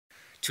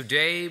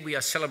Today we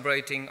are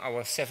celebrating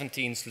our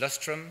 17th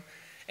lustrum,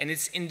 and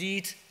it's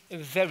indeed a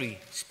very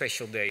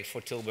special day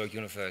for Tilburg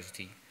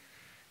University.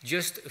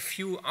 Just a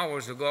few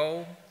hours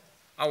ago,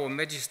 Our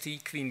Majesty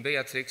Queen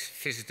Beatrix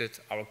visited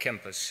our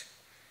campus.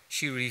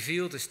 She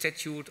revealed the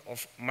statue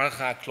of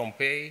Marga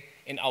Klompé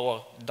in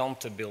our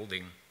Dante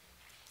building.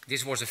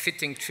 This was a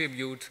fitting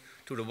tribute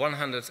to the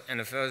 100th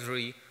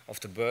anniversary of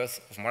the birth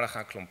of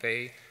Marga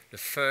Klompé, the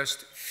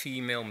first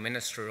female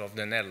minister of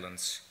the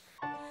Netherlands.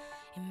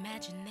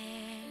 Imagine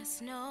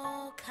there's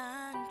no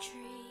countries.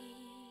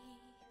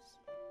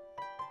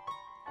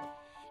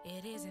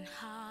 It isn't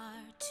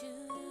hard to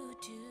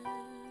do.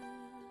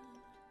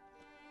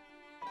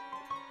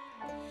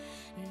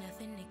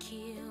 Nothing to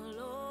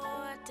kill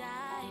or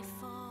die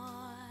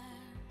for,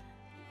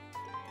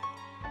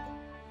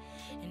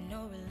 and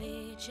no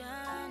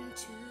religion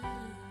too.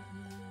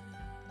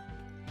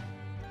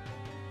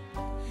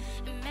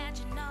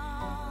 Imagine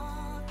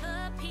all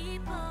the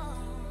people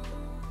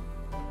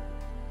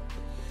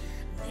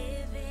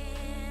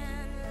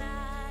living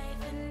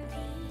life in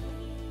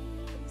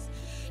peace.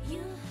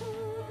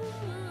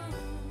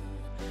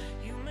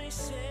 You may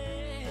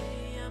say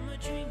I'm a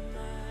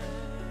dreamer,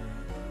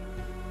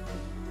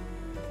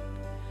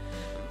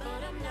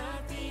 but I'm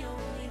not the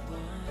only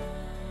one.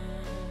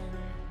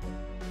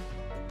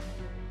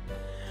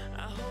 I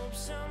hope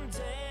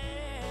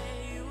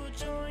someday you will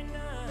join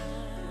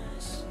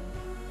us,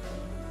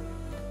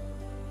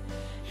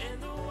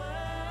 and the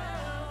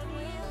world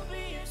will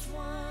be as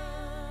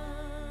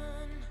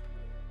one.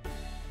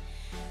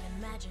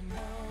 Imagine no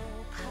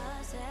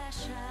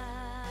possessions.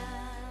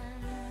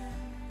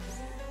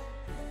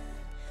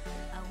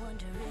 I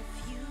wonder if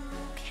you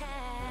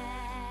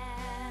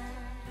can.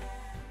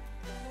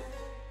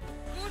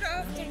 Good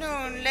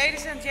afternoon,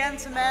 ladies and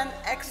gentlemen,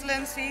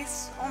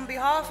 excellencies. On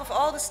behalf of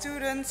all the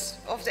students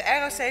of the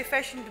ROC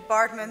Fashion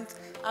Department,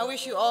 I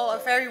wish you all a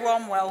very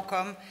warm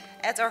welcome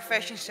at our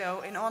fashion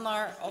show in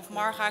honor of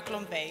Marga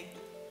Klompé.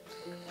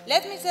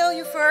 Let me tell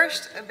you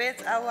first a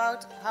bit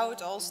about how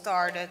it all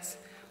started.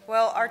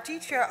 Well, our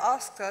teacher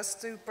asked us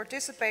to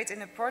participate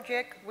in a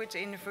project with the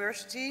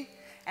university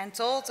and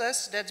told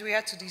us that we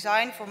had to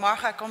design for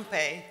Marga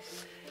Klompé.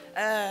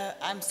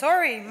 I'm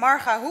sorry,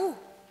 Marga who?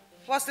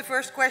 Was the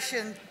first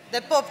question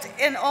that popped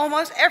in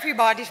almost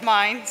everybody's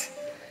mind.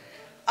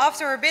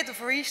 After a bit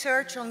of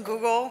research on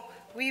Google,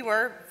 we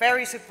were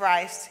very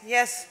surprised.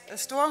 Yes, a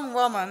strong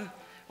woman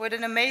with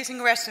an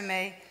amazing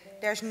resume,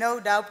 there's no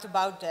doubt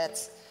about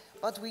that.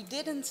 But we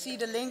didn't see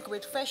the link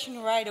with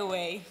fashion right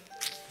away.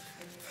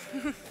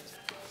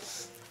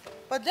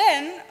 But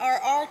then our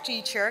art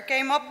teacher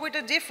came up with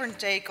a different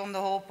take on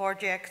the whole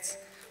project.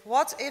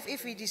 What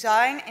if we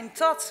design in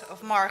thought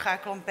of Marga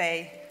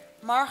Klompé?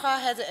 Marga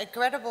had an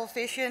incredible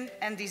vision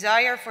and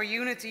desire for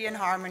unity and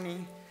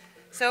harmony.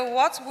 So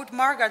what would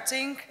Marga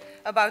think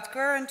about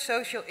current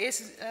social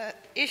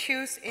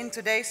issues in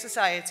today's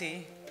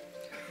society?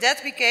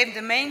 That became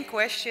the main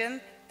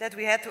question that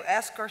we had to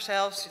ask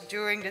ourselves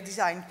during the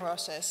design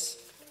process.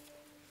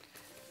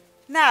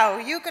 Now,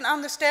 you can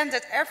understand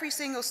that every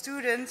single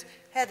student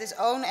had his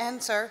own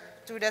answer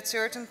to that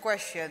certain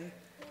question.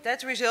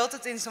 That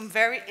resulted in some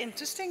very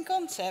interesting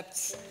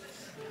concepts.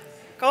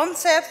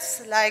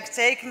 Concepts like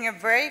taking a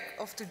break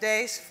of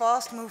today's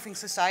fast-moving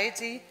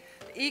society,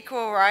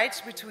 equal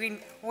rights between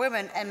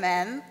women and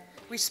men,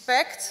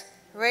 respect,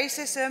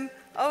 racism,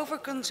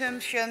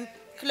 overconsumption,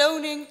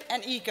 cloning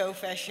and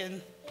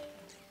eco-fashion.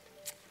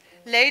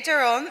 Later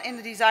on in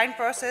the design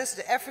process,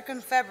 the African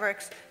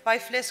fabrics by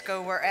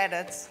Flisco were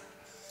added,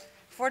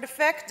 for the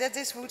fact that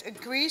this would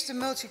increase the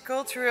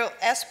multicultural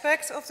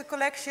aspects of the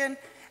collection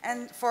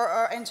and for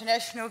our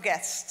international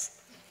guests.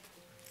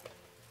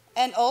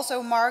 And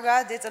also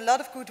Marga did a lot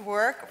of good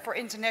work for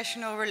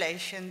international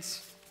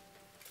relations.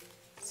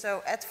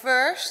 So at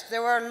first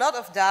there were a lot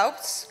of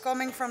doubts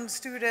coming from the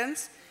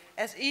students,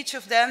 as each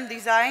of them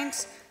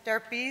designed their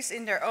piece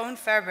in their own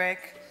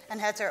fabric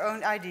and had their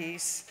own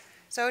ideas.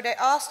 So they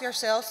asked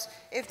themselves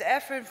if the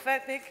African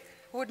fabric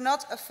would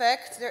not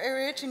affect their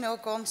original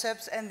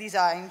concepts and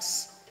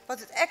designs.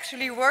 But it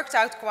actually worked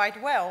out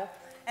quite well,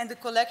 and the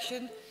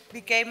collection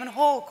became a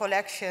whole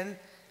collection.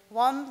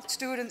 One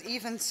student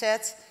even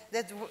said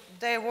that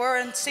they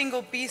weren't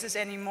single pieces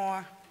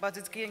anymore, but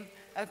it became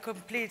a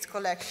complete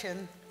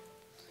collection.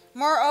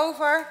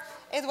 Moreover,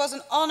 it was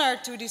an honor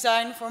to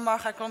design for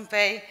Marga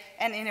Klompé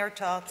and in her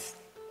thought.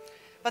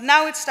 But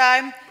now it's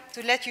time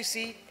to let you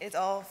see it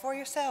all for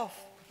yourself.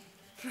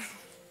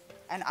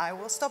 And I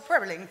will stop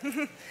babbling.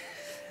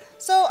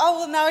 So I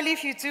will now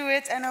leave you to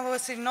it, and I will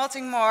say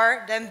nothing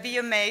more than be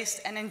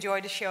amazed and enjoy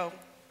the show.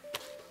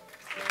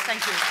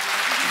 Thank you.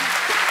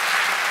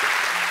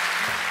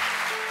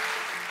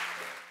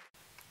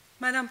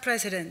 Madam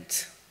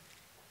President,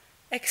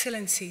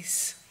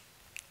 Excellencies,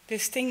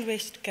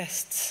 distinguished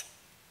guests,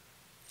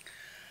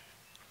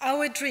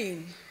 our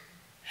dream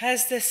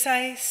has the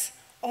size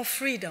of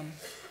freedom,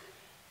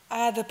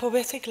 are the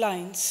poetic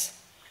lines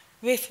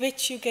with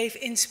which you gave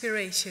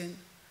inspiration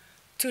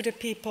to the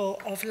people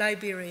of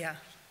Liberia.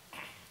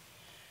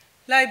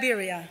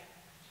 Liberia,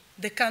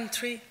 the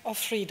country of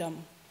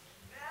freedom,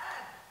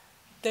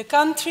 the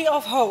country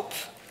of hope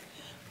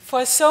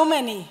for so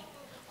many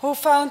who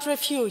found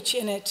refuge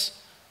in it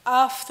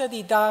after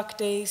the dark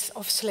days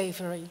of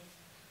slavery.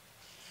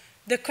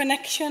 The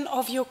connection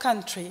of your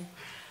country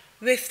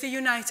with the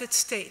United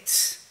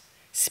States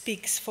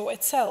speaks for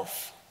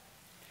itself,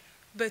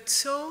 but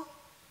so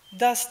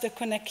does the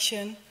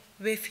connection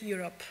with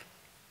Europe.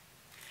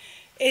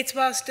 It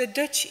was the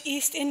Dutch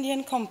East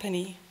Indian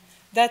Company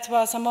that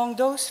was among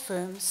those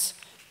firms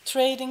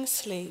trading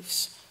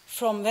slaves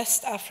from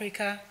West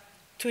Africa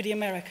to the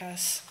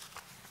Americas.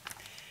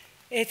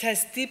 It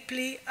has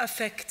deeply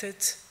affected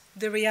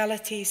the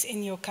realities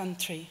in your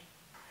country.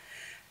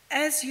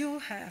 As you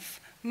have,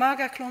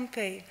 Marga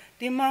Klompé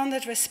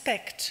demanded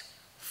respect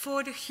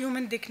for the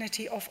human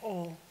dignity of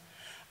all,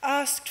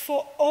 asked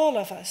for all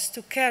of us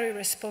to carry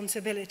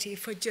responsibility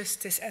for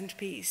justice and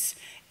peace,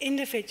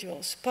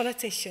 individuals,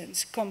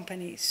 politicians,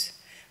 companies.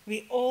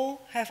 We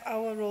all have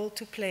our role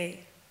to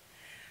play.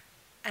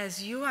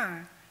 As you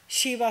are,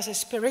 she was a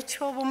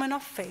spiritual woman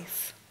of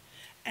faith,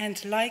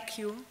 and like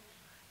you,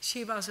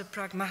 she was a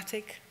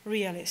pragmatic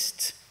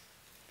realist.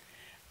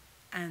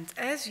 And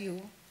as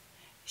you,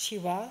 she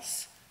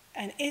was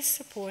and is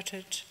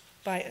supported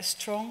by a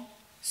strong,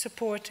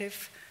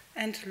 supportive,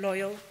 and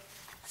loyal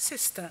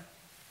sister.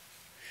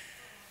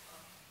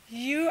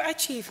 Your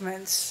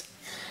achievements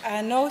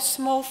are no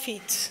small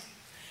feat.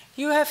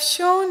 You have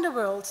shown the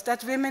world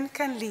that women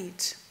can lead,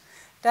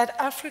 that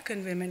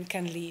African women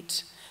can lead,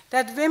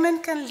 that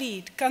women can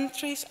lead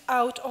countries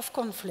out of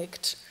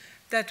conflict,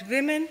 that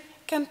women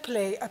can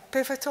play a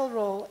pivotal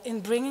role in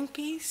bringing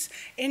peace,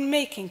 in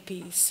making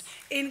peace,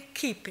 in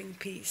keeping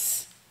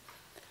peace.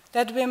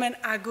 That women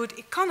are good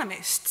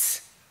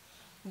economists,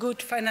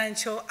 good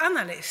financial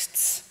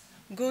analysts,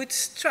 good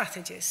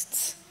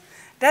strategists.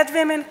 That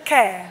women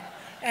care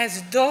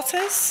as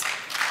daughters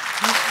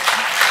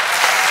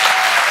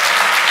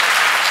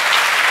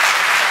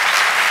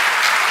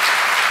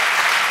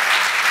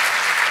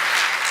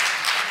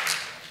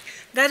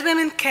that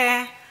women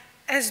care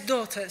as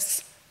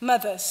daughters,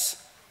 mothers,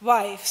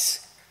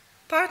 wives,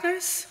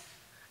 partners,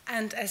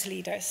 and as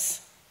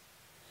leaders.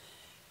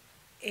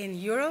 In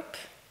Europe,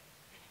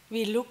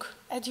 we look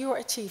at your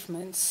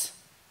achievements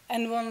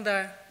and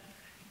wonder,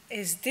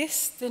 is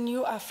this the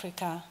new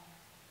Africa?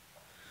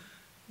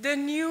 The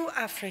new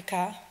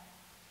Africa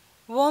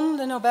won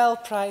the Nobel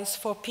Prize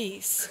for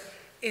Peace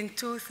in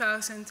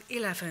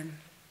 2011.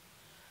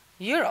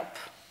 Europe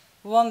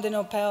won the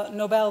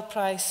Nobel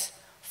Prize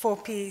for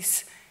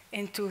Peace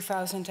in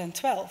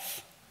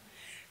 2012.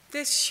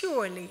 This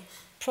surely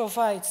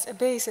provides a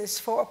basis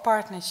for a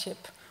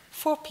partnership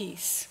for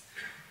peace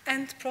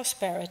and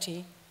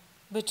prosperity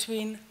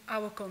between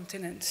our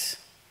continents.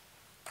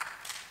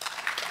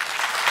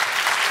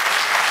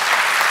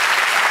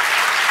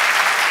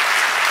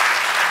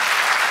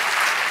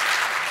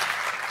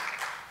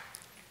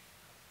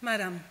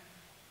 Madam,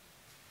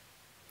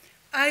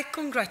 I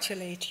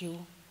congratulate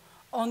you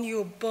on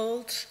your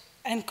bold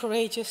and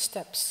courageous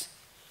steps,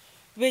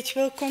 which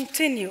will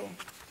continue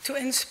to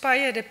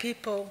inspire the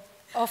people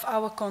of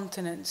our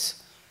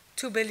continents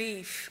to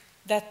believe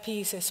that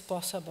peace is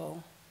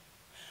possible.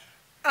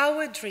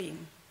 Our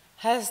dream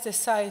has the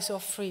size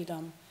of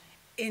freedom,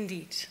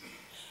 indeed,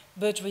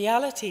 but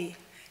reality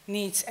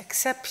needs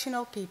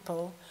exceptional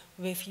people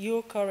with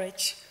your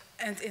courage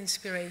and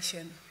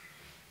inspiration.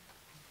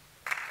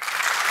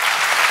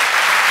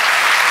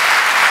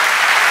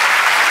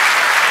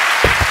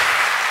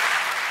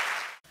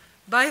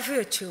 By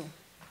virtue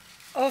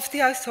of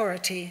the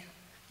authority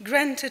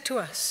granted to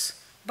us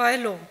by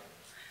law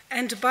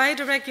and by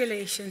the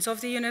regulations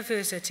of the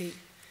university,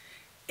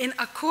 in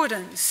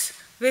accordance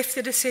with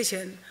the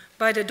decision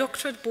by the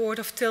Doctorate Board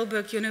of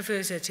Tilburg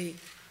University,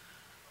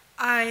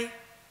 I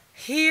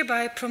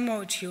hereby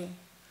promote you,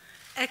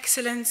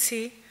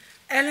 Excellency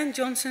Ellen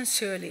Johnson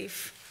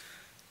Sirleaf,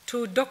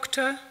 to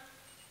Doctor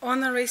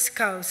Honoris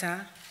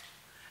Causa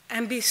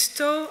and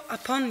bestow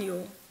upon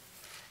you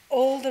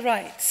all the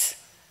rights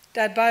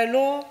that by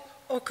law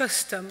or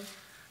custom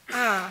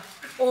are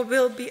or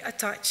will be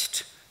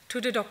attached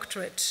to the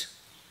doctorate.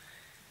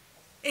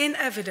 In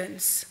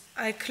evidence,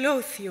 I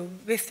clothe you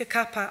with the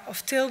kappa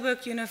of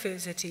Tilburg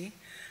University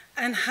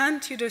and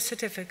hand you the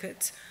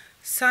certificate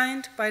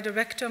signed by the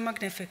Rector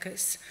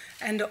Magnificus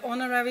and the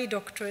Honorary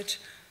Doctorate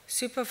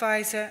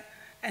Supervisor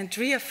and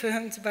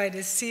reaffirmed by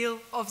the seal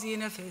of the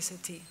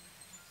University.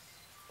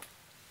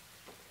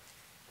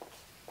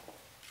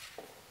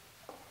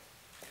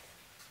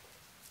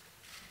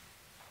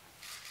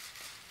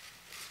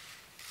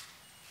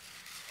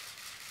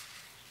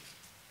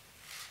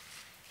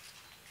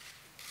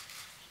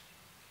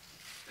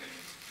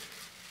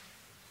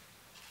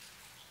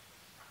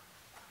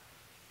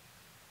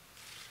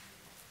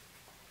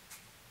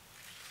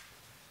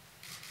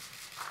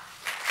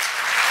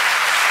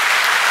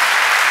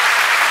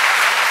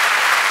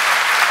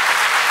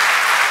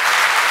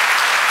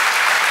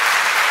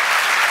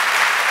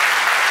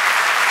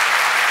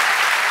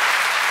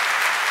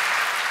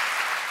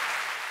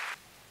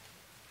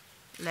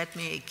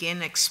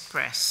 again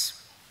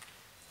express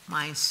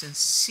my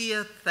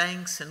sincere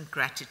thanks and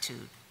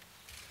gratitude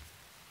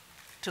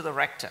to the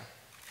rector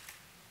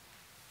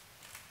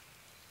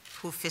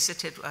who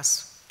visited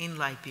us in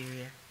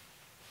Liberia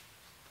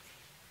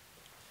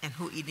and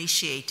who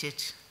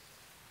initiated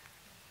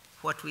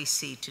what we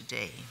see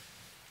today.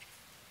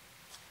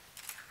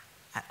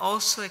 I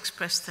also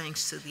express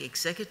thanks to the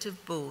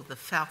executive board, the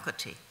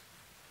faculty,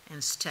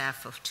 and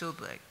staff of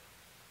Tilburg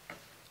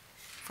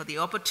for the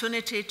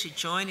opportunity to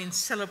join in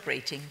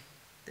celebrating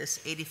this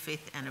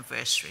 85th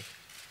anniversary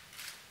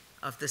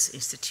of this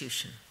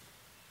institution.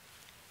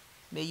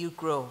 May you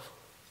grow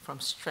from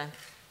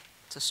strength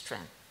to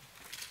strength.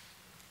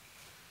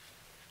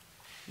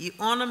 You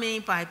honor me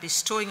by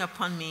bestowing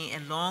upon me,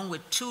 along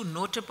with two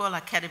notable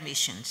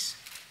academicians,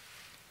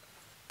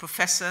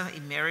 Professor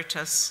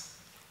Emeritus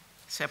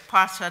Sir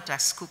Partha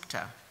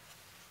Dasgupta,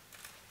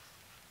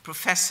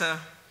 Professor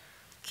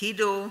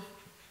Kido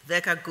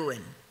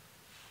Vegaguen,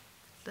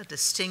 the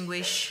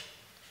distinguished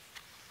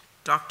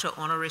Doctor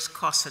Honoris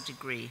Causa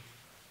degree,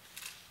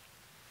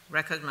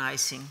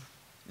 recognizing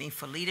me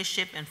for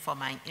leadership and for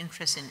my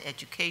interest in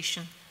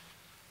education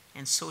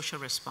and social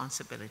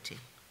responsibility.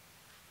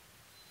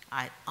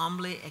 I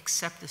humbly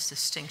accept this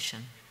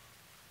distinction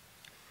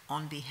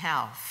on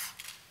behalf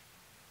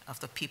of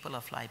the people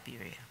of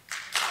Liberia.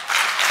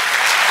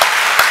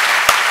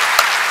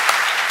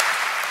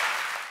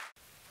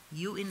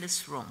 You in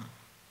this room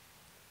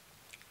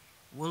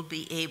will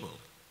be able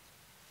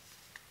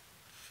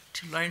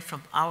to learn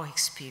from our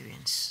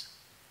experience,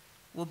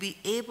 will be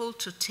able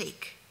to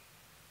take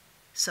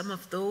some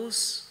of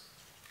those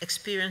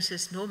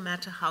experiences, no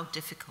matter how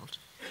difficult,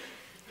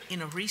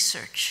 in a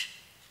research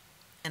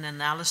and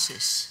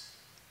analysis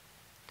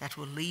that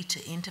will lead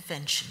to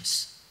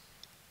interventions,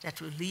 that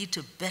will lead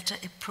to better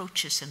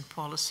approaches and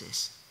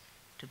policies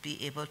to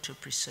be able to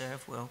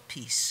preserve world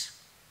peace.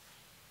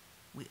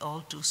 We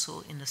all do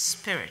so in the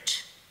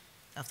spirit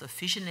of the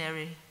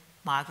visionary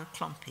Marga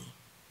Klompé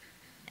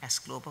as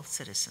global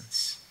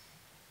citizens.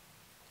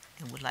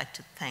 And would like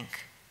to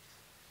thank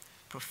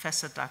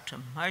Professor Dr.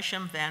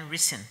 Marjam van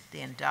Rissen,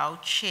 the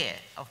endowed chair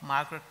of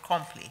Marga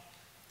Klompé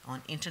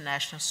on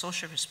international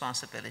social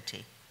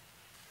responsibility,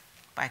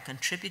 by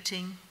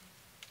contributing,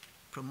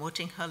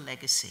 promoting her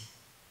legacy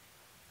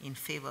in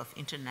favor of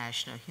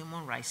international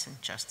human rights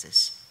and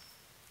justice,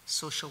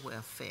 social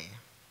welfare,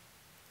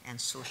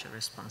 and social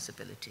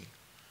responsibility.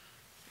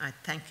 I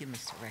thank you,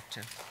 Mr.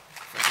 Rector,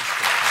 for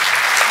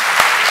this.